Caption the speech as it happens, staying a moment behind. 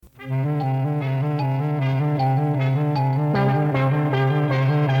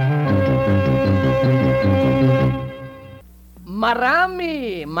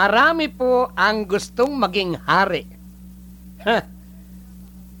Marami po ang gustong maging hari. Ha,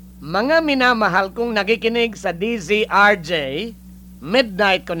 mga minamahal kong nakikinig sa DZRJ,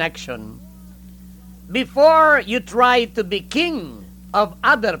 Midnight Connection, before you try to be king of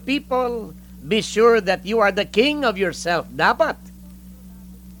other people, be sure that you are the king of yourself. Dapat,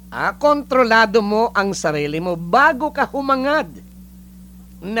 kontrolado mo ang sarili mo bago ka humangad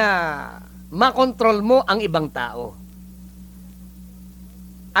na makontrol mo ang ibang tao.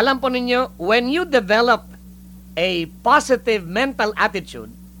 Alam po ninyo, when you develop a positive mental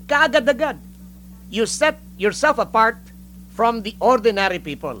attitude, kaagad-agad, you set yourself apart from the ordinary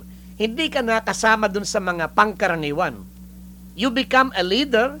people. Hindi ka na kasama dun sa mga pangkaraniwan. You become a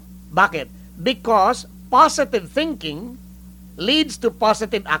leader. Bakit? Because positive thinking leads to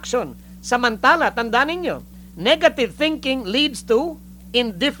positive action. Samantala, tandaan ninyo, negative thinking leads to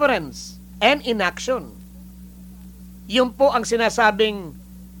indifference and inaction. Yun po ang sinasabing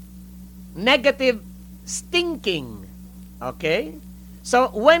negative thinking. Okay?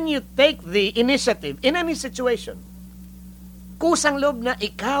 So, when you take the initiative in any situation, kusang loob na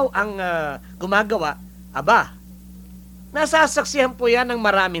ikaw ang gumagawa, nasasaksihan po yan ng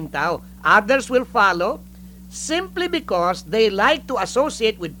maraming tao. Others will follow simply because they like to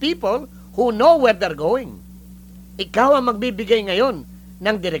associate with people who know where they're going. Ikaw ang magbibigay ngayon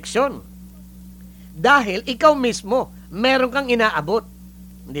ng direksyon. Dahil ikaw mismo, meron kang inaabot.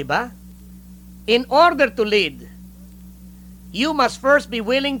 Di ba? In order to lead, you must first be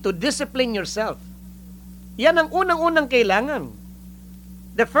willing to discipline yourself. Yan ang unang-unang kailangan.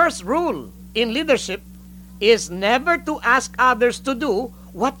 The first rule in leadership is never to ask others to do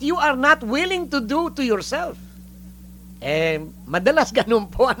what you are not willing to do to yourself. Madalas ganun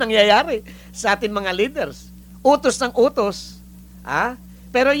po ang nangyayari sa ating mga leaders. Utos ng utos.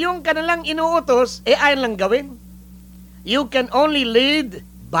 Pero yung kanilang inuutos, ayaw lang gawin. You can only lead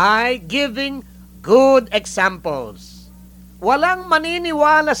by giving good examples. Walang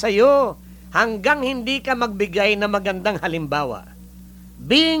maniniwala sa iyo hanggang hindi ka magbigay ng magandang halimbawa.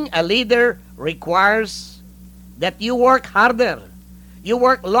 Being a leader requires that you work harder. You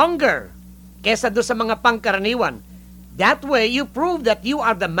work longer kesa doon sa mga pangkaraniwan. That way, you prove that you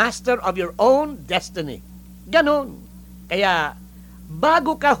are the master of your own destiny. Ganon. Kaya,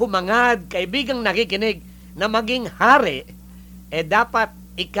 bago ka humangad, kaibigang nakikinig, na maging hari, dapat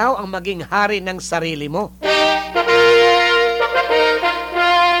ikaw ang maging hari ng sarili mo.